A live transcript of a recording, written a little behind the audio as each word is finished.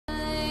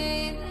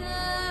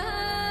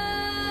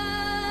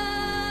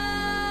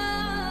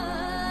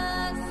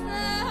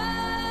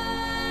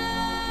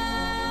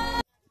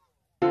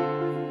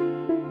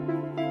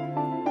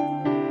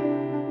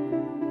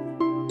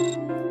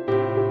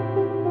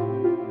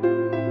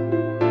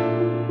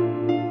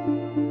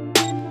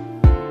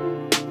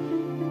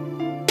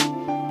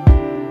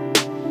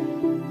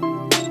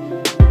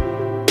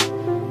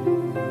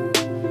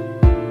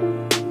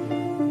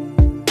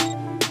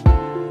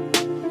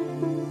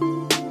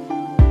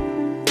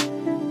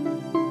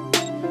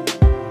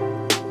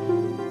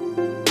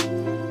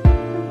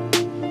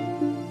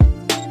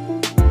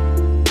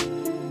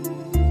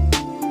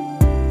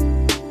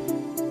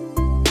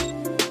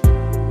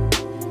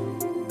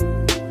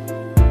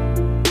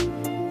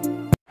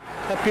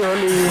Happy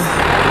Holi.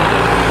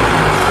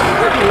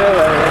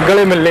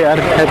 गले मिल ले यार।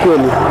 Happy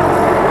Holi.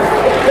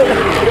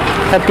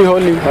 Happy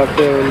Holi.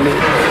 Happy Holi.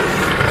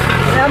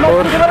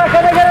 और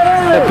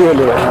happy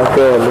Holi.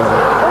 Happy Holi.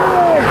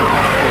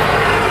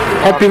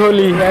 Happy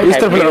Holi. इस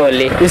तरफ लगाओ,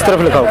 इस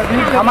तरफ लगाओ।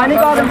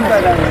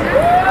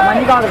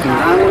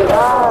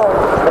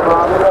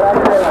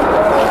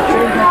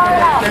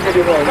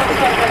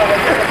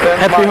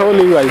 हैप्पी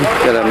होली भाई।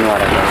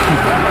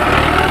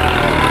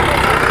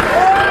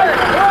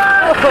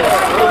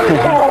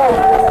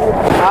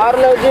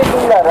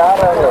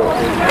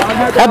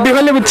 हैप्पी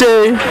होली बच्चे।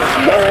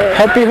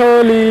 हैप्पी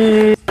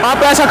होली।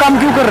 आप ऐसा काम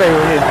क्यों कर रहे हो?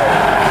 ये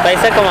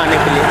पैसा कमाने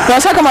के लिए।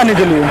 पैसा कमाने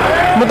के लिए?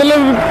 मतलब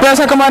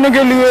पैसा कमाने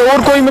के लिए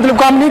और कोई मतलब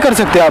काम नहीं कर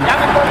सकते आप?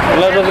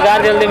 मतलब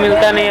रोजगार जल्दी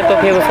मिलता नहीं है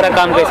तो फिर दूसरा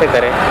काम कैसे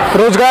करें?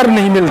 रोजगार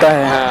नहीं मिलता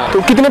है। हाँ।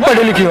 तो कितने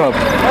पढ़े लिखे हो आप?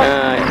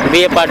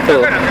 BA part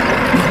 2।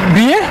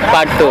 BA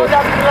part 2।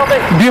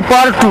 BA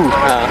part 2।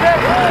 हाँ।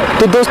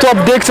 तो दोस्तों आप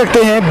देख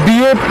सकते हैं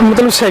BA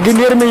मतलब सेकेंड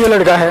ईयर में ये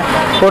लड़का है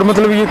और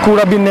मतलब ये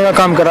कूड़ा बीनने का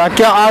काम कर रहा है।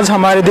 क्या आज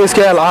हमारे देश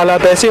के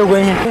हालात ऐसे हो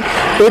गए हैं?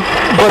 एक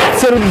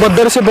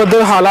बदतर से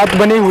बदतर हालात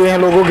बने हुए हैं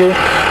लोगों के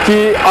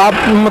कि आप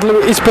मतलब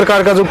इस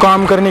प्रकार का जो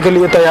काम करने के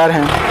लिए तैयार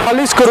हैं।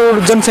 40 करोड़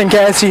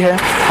जनसंख्या ऐसी है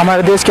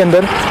हमारे देश के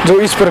अंदर जो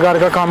इस प्रकार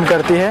का काम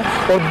करती है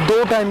और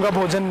 2 टाइम का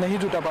भोजन नहीं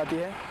जुटा पाती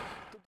है।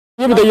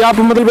 ये बताइए आप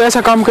मतलब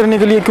ऐसा काम करने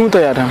के लिए क्यों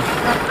तैयार हैं?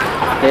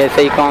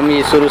 ऐसे ही काम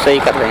ये शुरू से ही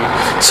कर रहे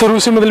हैं। शुरू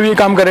से मतलब ये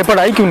काम कर रहे हैं।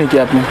 पढ़ाई क्यों नहीं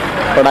किया आपने?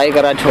 पढ़ाई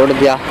करा छोड़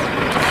दिया।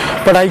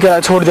 पढ़ाई करा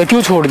छोड़ दिया?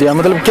 क्यों छोड़ दिया?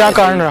 मतलब क्या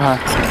कारण रहा?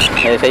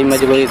 ऐसे ही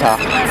मजबूरी था।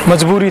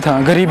 मजबूरी था,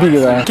 गरीबी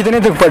के कारण। कितने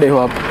तक पढ़े हो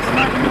आप?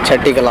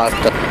 6ठी क्लास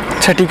तक।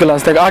 6ठी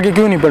क्लास तक। आगे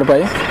क्यों नहीं पढ़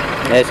पाए?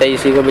 ऐसे ही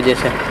इसी की वजह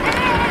से,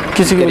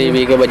 किसी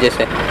गरीबी की वजह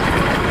से।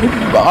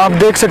 आप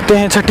देख सकते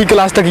हैं 6ठी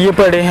क्लास तक ये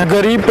पढ़े हैं,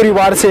 गरीब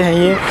परिवार से हैं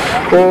ये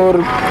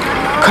और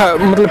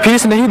मतलब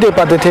फीस नहीं दे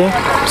पाते थे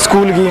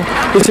स्कूल की,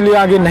 इसलिए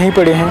आगे नहीं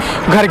पढ़े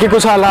हैं। घर के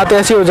कुछ हालात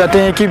ऐसे हो जाते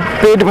हैं कि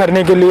पेट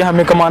भरने के लिए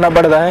हमें कमाना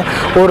पड़ रहा है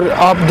और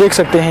आप देख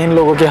सकते हैं इन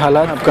लोगों के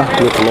हालात। आपका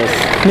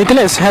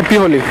निखिलेश। हैप्पी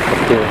होली।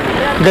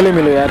 गले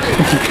मिलो यार।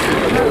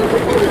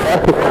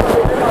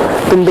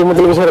 तुम तो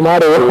मतलब शर्मा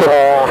रहे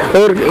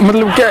हो। और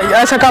मतलब क्या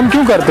ऐसा काम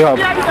क्यों करते हो आप?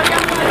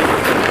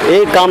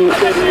 एक काम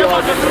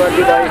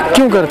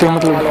क्यों करते हो?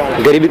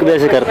 मतलब गरीबी की वजह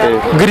से करते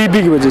हैं।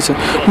 गरीबी की वजह से?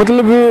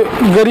 मतलब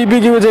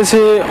गरीबी की वजह से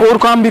और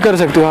काम भी कर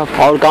सकते हो आप?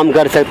 और काम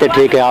कर सकते,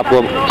 ठीक है। आपको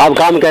आप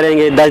काम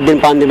करेंगे 10 दिन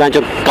 5 दिन बाद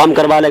जो काम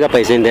करवा लेगा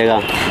पैसे नहीं देगा।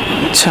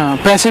 अच्छा,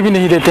 पैसे भी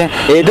नहीं देते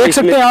हैं। देख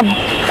सकते हैं आप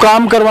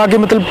काम करवा के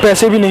मतलब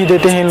पैसे भी नहीं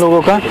देते हैं इन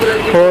लोगों का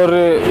और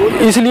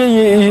इसलिए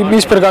ये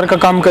इस प्रकार का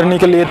काम करने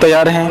के लिए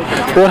तैयार हैं।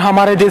 और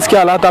हमारे देश के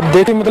हालात आप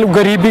देखें मतलब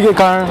गरीबी के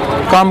कारण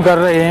काम कर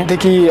रहे हैं।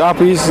 देखिए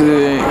आप इस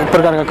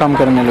प्रकार का काम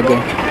करने लगे।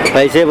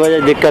 पैसे वजह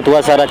दिक्कत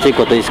हुआ, सारा ठीक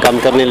हो तो इस काम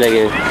करने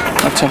लगे।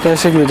 अच्छा,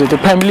 पैसे की वजह से?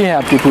 फैमिली है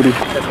आपकी पूरी?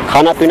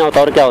 खाना पीना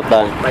होता और क्या होता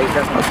है।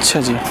 अच्छा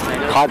जी।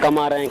 खा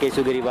कमा रहे हैं,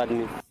 कैसे गरीब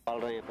आदमी पाल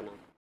रहे हैं अपना।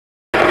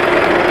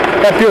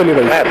 हैप्पी होली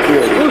भाई। हैप्पी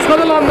होली। उसका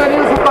तो नाम नहीं,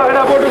 उसका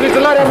पकड़ा फोटो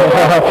खिंचला रहे हैं।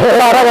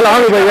 सारा वाला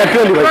हम भाई। हैप्पी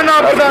होली भाई।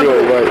 हैप्पी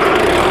होली भाई।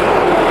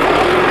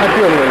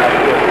 हैप्पी होली भाई।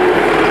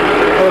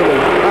 और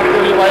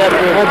भाई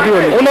हैप्पी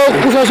होली।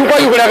 उन्होंने कुछ सुपा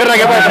ही खड़ा करना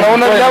क्या पास ना,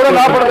 उन्होंने जावड़ा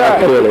ना पड़ता है।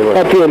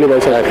 हैप्पी होली भाई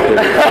सर।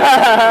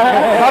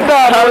 आता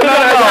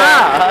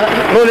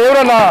वो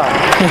लेवरा ना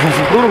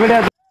दूर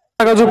खड़े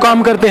का जो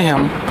काम करते हैं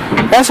हम,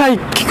 ऐसा ही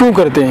क्यों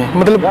करते हैं?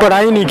 मतलब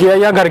पढ़ाई नहीं किया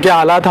या घर के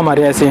हालात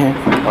हमारे ऐसे हैं?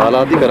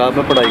 हालात ही खराब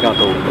है, पढ़ाई कहाँ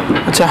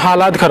करूँ। अच्छा,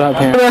 हालात खराब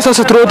हैं। तो ऐसा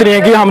स्रोत नहीं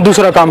है कि हम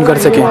दूसरा काम कर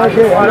सकें।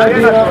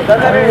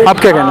 आप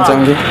क्या कहना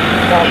चाहेंगे?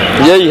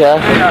 यही है,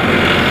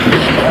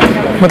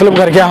 मतलब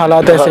घर के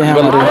हालात ऐसे हैं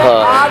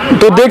हमारे।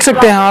 तो देख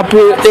सकते हैं आप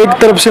एक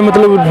तरफ से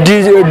मतलब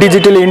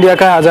डिजिटल इंडिया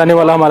का आ जाने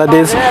वाला हमारा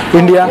देश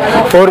इंडिया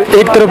और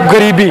एक तरफ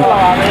गरीबी,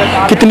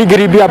 कितनी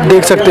गरीबी आप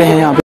देख सकते हैं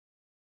यहाँ पे।